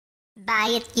Buy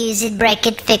it, use it, break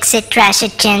it, fix it, trash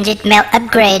it, change it, mail,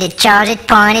 upgrade it, charge it,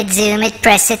 point it, zoom it,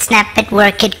 press it, snap it,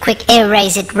 work it, quick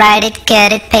erase it, write it,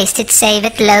 cut it, paste it, save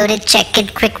it, load it, check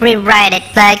it, quick rewrite it,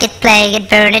 plug it, play it,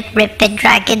 burn it, rip it,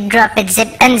 drag it, drop it, zip,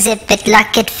 unzip it,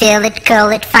 lock it, fill it,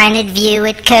 call it, find it, view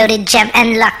it, code it, jump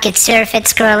and lock it, surf it,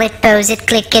 scroll it, pose it,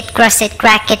 click it, cross it,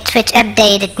 crack it, switch,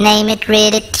 update it, name it,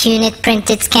 read it, tune it,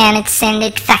 print it, scan it, send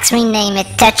it, fax, rename it,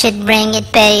 touch it, bring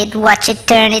it, pay it, watch it,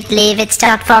 turn it, leave it,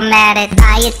 stop, format it,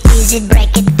 buy it, use it,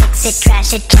 break it, fix it,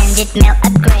 trash it, change it, mail,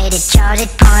 upgrade it, charge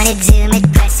it, point it, zoom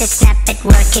it, press it, snap it,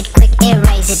 work it, quick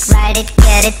erase it, write it,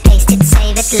 cut it, paste it,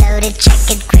 save it, load it,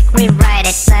 check it, quick rewrite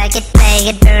it, plug it,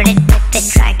 play it, burn it, rip it,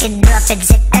 drag it, drop it,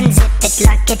 zip, unzip it,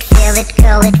 lock it, fill it,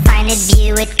 call it, find it,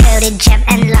 view it, code it, jump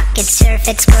and lock it, surf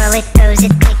it, scroll it, pose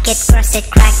it, click it, cross it,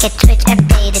 crack it, switch,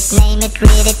 update it, name it,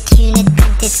 read it, tune it,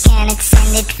 print it, scan it,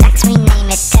 send it, fax,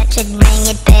 rename it, touch it, bring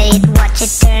it, pay it, watch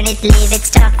it, turn it, leave it,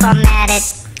 stop, format it.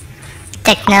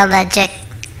 Technologic,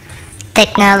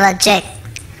 technologic,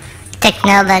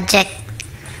 technologic,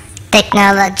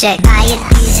 technologic. Buy it,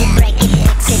 use it, break it,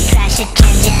 fix it, trash it,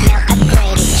 change it, mail,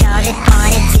 upgrade it, charge it,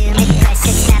 point it, zoom it, press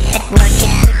it, snap it, work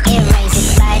it, quick erase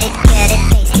it, write it, cut it,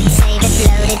 paste it, save it,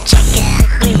 load it, check it,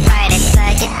 quick rewrite it,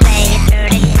 plug it, play it,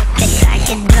 burn it, rip it, drag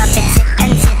it, drop it, zip,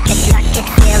 unzip it, lock it,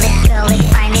 fill it, call it,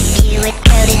 find it, view it,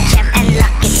 code it, jump and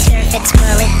lock it, surf it,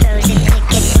 scroll it, pose it, click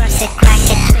it, cross it, crack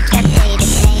it, switch, update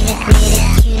it, name it, read it,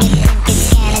 tune it, print it,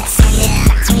 scan it, send it,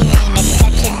 fax, rename it,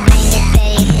 touch it, bring it,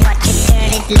 pay it, watch it,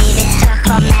 turn it, leave it, stop,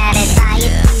 format it, buy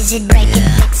it, use it, break it,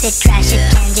 fix it, trash it,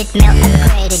 change it, mail,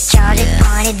 upgrade it, charge it,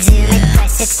 point it, zoom it,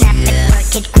 press it, snap it,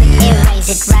 work it, quick erase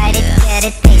it, write it, cut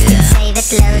it, paste it, save it,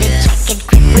 load it, check it,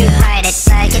 quick rewrite it,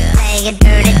 plug it, play it,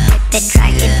 burn it, rip it,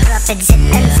 drag it, drop it, zip,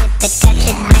 unzip it, touch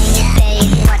it, bring it, pay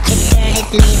it, watch it, turn it,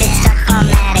 leave it, stop,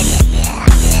 format it.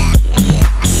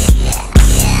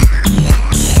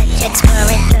 Touch it, scroll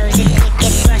it, pose it, click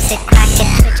it, cross it, crack it,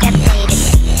 switch, update it.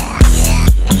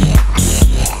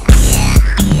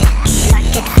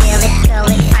 Lock it, fill it, call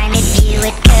it, find it, view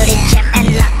it, code it, jump and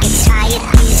lock it, tie it,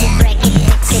 use it, break it,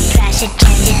 fix it, trash it,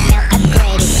 change it, mail,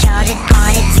 upgrade it, charge it,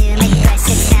 point it, zoom it, press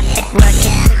it, snap it, work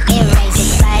it, quick erase it,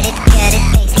 write it, cut it,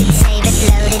 paste it, save it,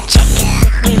 load it, check it,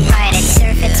 quick rewrite it,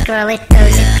 surf it, scroll it,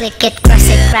 pose it, click it, cross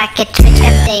it, crack it, switch,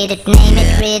 update it, name it,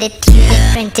 read it, tune it,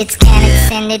 print it, scan it,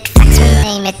 send it, fax,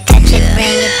 rename it, touch it,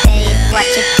 bring it, pay it,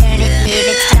 watch it, turn it, leave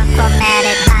it, stop, format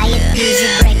it, buy it, use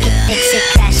it, break it, fix it,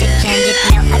 trash it, change it,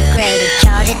 mail, upgrade it,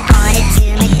 charge it, point it,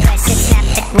 zoom it, press it, snap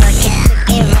it, work it, quick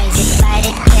erase it, write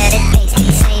it, cut it, paste it,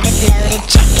 save it, load it,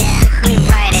 check it, quick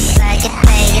rewrite it, plug it,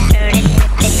 play it, burn it,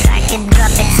 rip it, drag it,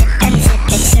 drop it, zip, unzip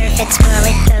it, surf it, scroll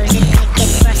it, pose it, click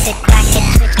it, cross it, crack it,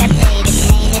 switch, update it,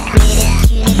 name it, read it,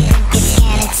 tune it, print it,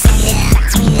 scan it, send it,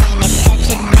 fax, rename it, touch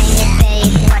it, bring it, pay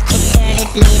it, watch it, turn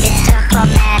it, leave it, stop,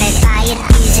 format it, buy it,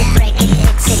 use it, break it,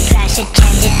 fix it, trash it,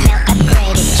 change it, mail,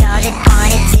 upgrade it, charge it,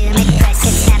 point it, zoom it, press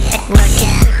it, snap it, work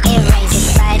it, quick erase it,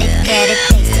 write it, cut it,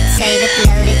 paste it, save it,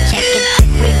 load it, check it,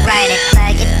 quick rewrite it,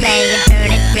 plug it, play it,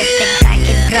 burn it, rip it, drag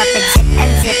it, drop it, zip,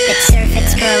 unzip it, surf it,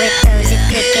 scroll it, pose it,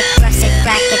 click it, cross it,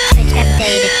 crack it, switch,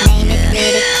 update it, name it,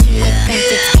 read it, tune it, print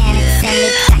it, scan it, send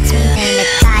it, fax, rename it,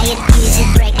 buy it, use it,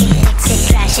 break it, fix it,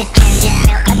 trash it, change it,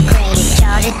 mail, upgrade it,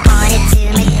 charge it, point it,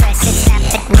 zoom it, press it, snap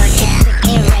it, work it, quick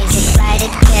erase it, write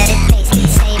it, cut it, paste it,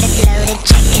 save it, load it,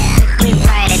 check it, quick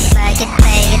rewrite it, plug it,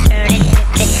 play it, burn it,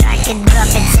 rip it, drag it,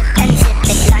 drop it, zip, unzip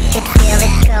it, lock it, fill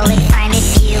it, call it, find it,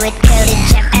 view it, code it,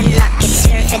 jump and lock it,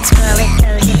 surf it, scroll it,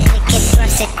 pose it, click it,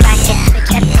 cross it, crack it,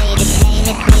 switch, update it, name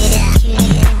it, read it, tune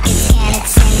it, print it, scan it,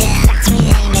 send it, fax,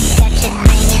 rename it, touch it,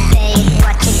 bring it, pay it,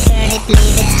 watch it, turn it,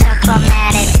 leave it, stop,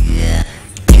 format it.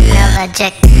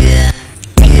 Technologic,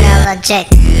 technologic,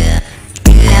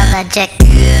 technologic,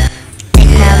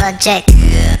 technologic,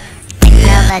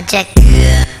 technologic,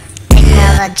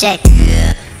 technologic,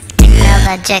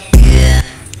 technologic,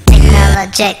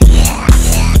 technologic.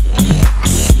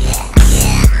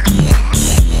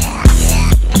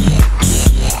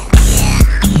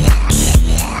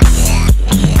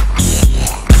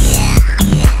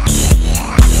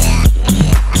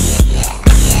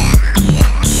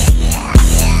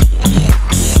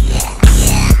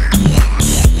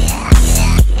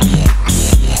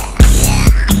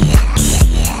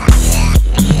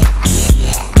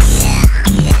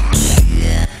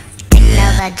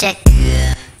 Technologic,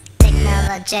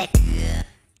 technologic.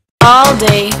 All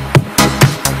day,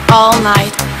 all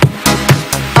night,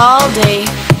 all day,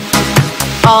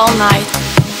 all night,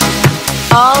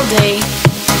 all day,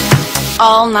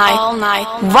 all night, all night.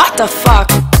 What the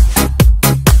fuck?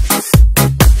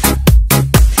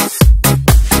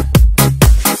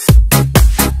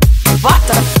 What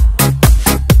the?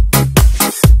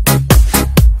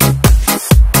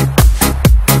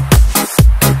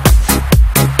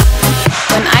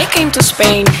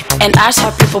 and I saw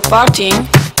people partying,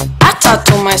 I thought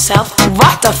to myself,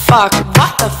 what the fuck,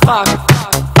 what the fuck?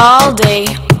 All day,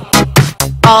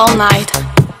 all night,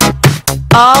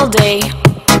 all day,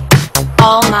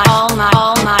 all night, all night,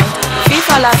 all night.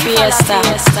 FIFA la fiesta,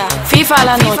 FIFA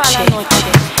la noche,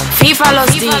 FIFA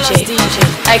los DJ.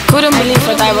 I couldn't believe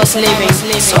what I was living,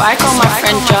 so I called my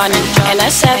friend Johnny and I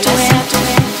said to him,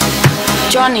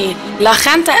 Johnny, la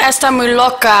gente está muy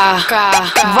loca.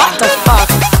 What the fuck?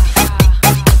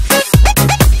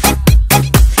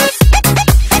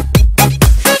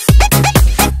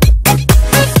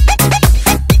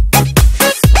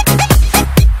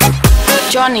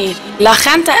 Johnny, la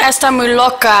gente está muy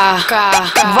loca.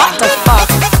 What the fuck?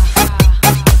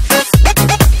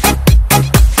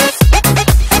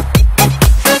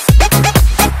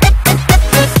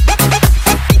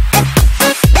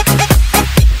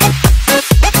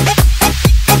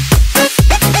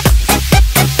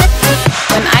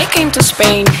 When I came to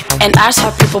Spain and I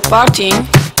saw people partying,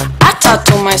 I thought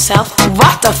to myself,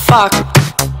 what the fuck?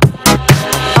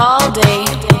 All day,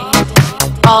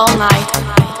 all night,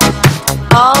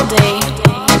 all day,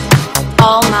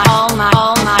 all night, all night,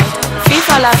 all night.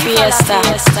 FIFA la fiesta,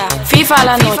 FIFA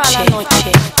la noche,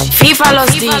 FIFA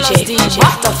los DJ.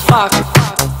 What the fuck?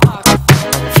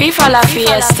 FIFA la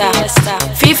fiesta,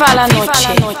 FIFA la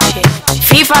noche,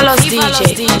 FIFA los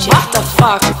DJ. What the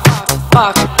fuck?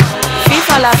 Fuck.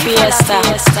 FIFA la fiesta,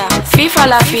 FIFA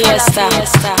la fiesta,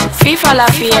 FIFA la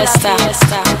fiesta,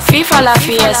 FIFA la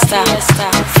fiesta,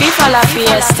 FIFA la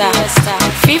fiesta,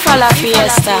 FIFA la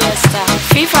fiesta,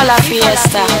 FIFA la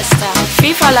fiesta,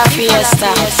 FIFA la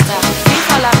fiesta,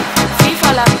 FIFA la, FIFA la,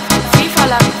 FIFA la, FIFA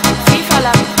la,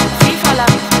 FIFA la, FIFA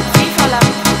la,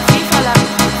 FIFA la,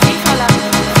 FIFA la.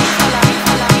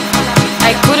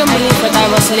 I couldn't believe what I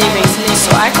was living,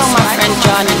 so I called my friend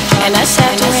Johnny and I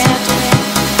said to him,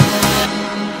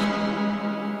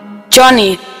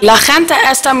 Johnny, la gente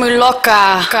está muy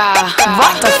loca.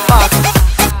 What the fuck?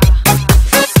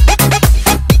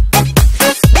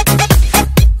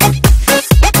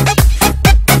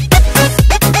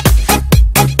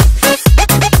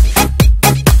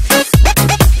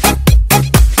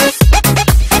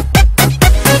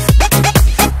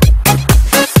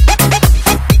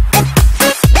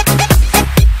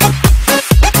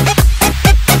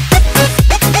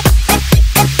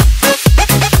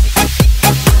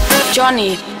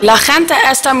 Johnny, la gente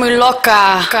está muy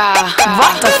loca.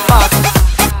 What the fuck?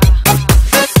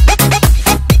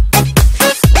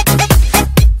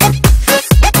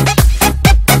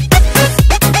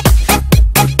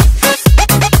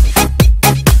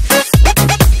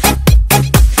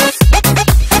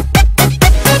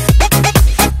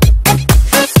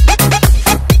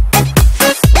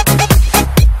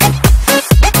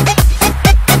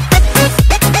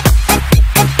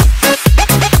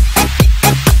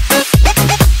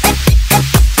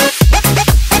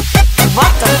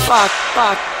 Fuck,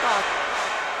 fuck, fuck.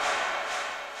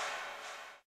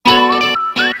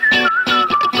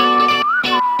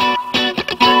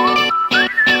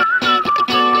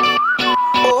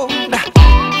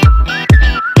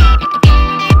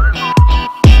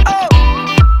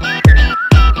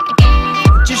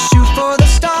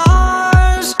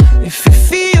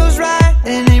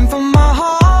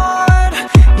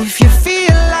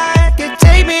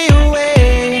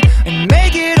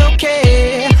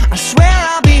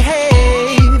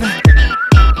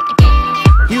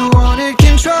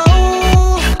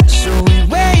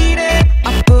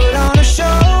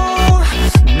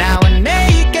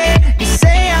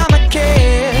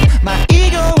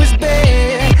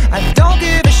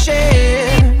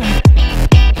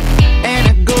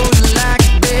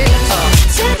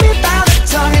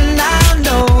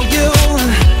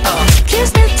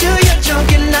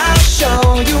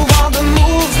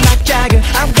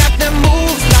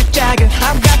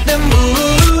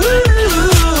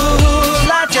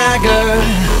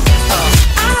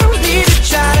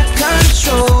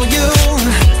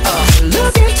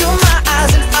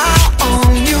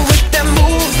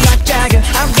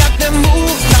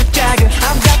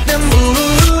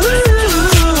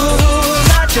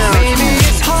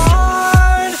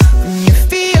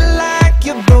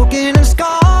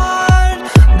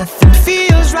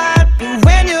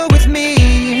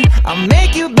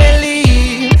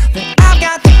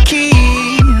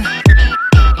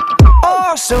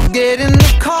 So get in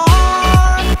the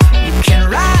car, you can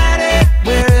ride it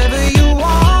wherever you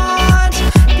want.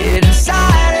 Get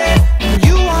inside it, and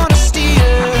you wanna steer,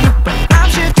 but I'm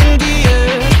shifting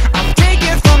gears, I'll take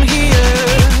it from here.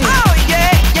 Oh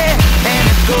yeah, yeah, and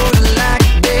it goes like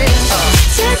this.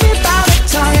 Take me by the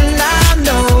tongue and I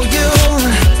know you.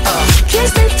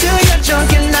 Kiss me till you're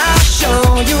drunk and I'll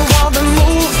show you.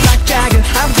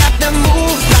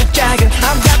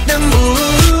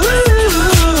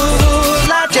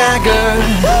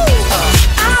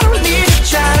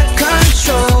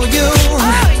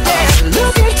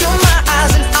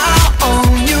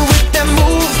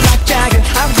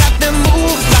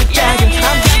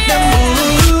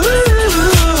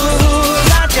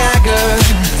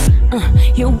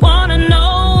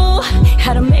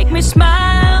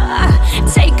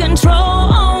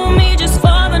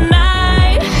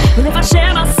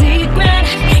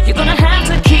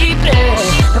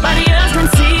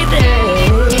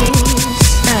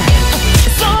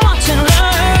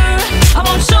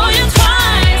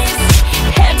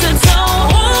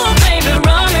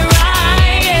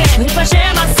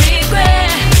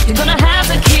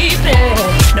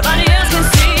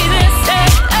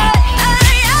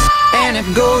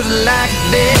 goes like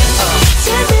this.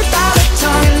 Take me by the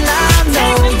tongue and I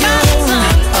know you.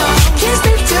 Kiss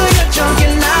me till you're drunk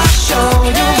and I'll show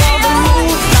you all the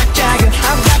moves like Jagger.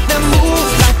 I've got the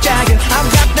moves like Jagger. I've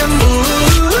got the moves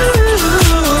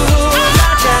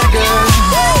like Jagger.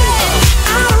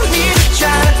 I don't need to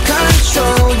try to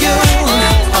control you.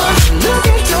 Look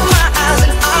into my eyes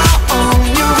and I'll own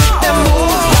you with the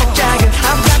moves like Jagger.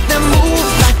 I've got the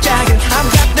moves like Jagger. I've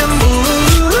got the moves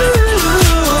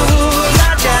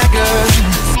like Jagger.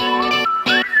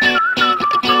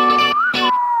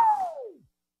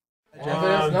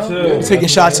 Taking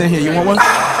shots in here. You want one?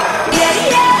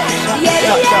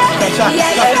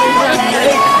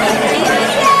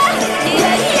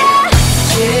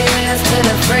 Cheers to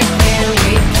the freaking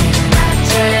weekend.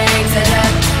 Drink to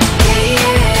that,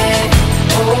 yeah.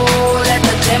 Oh, let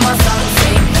the demo song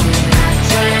sing.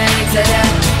 Drink to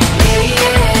that,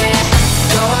 yeah.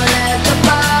 Don't let the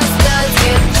bastards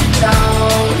get you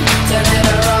down. Turn it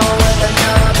around with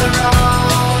another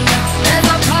round. There's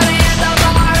a party at the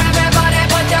bar. Everybody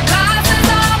put your glasses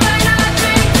up and I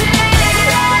drink to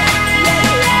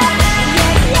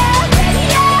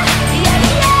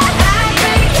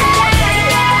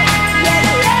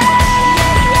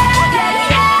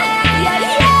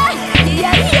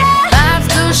life's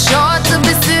too short to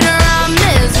be sitting around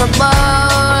miserable.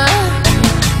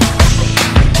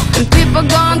 And people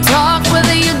gon' talk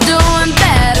whether you're doing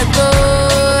bad or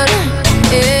good.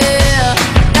 Yeah,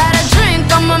 got a drink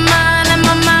on my mind and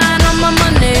my mind on my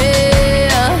money.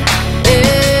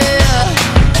 Yeah,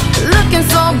 looking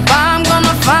so far, I'm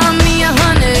gonna find me a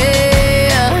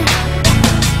honey.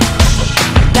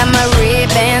 Got my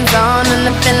Ray-Bans on and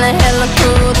I'm feeling hella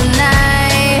cool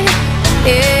tonight.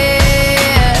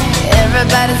 Yeah,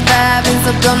 everybody's vibing,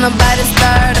 so don't nobody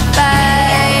start a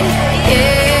fight.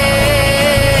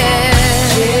 Yeah,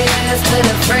 cheers to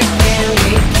the freaking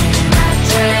weekend.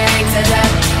 Drink to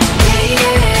that,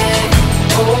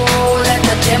 yeah. Oh, let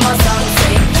the demo song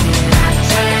sing.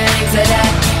 Drink to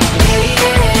that,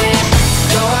 yeah.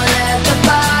 Don't let the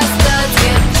bastards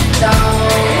get you down.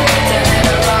 Turn it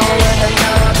around with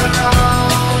another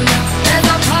round. There's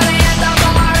a party at the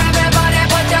bar. Everybody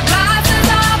put your glasses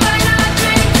up and I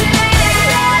drink to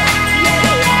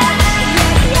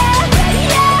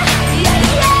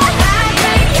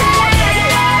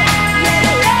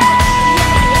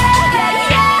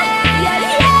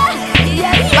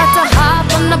about to hop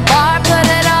on the bar, put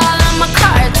it all on my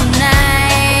card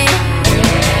tonight.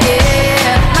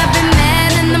 Yeah, might be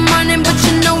mad in the morning, but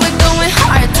you know we're going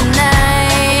hard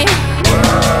tonight.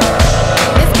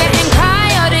 It's getting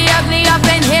coyote ugly up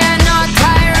in here, no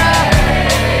Tyra.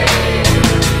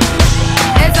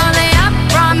 It's only up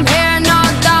from here, no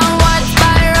downward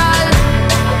spiral.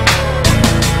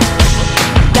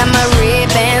 Got my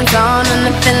Ray-Bans on and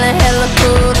I'm feeling hella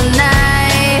cool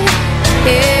tonight.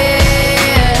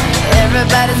 Yeah,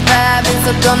 everybody's vibing,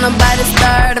 so don't nobody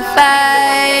start a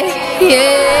fight.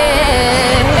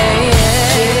 Yeah.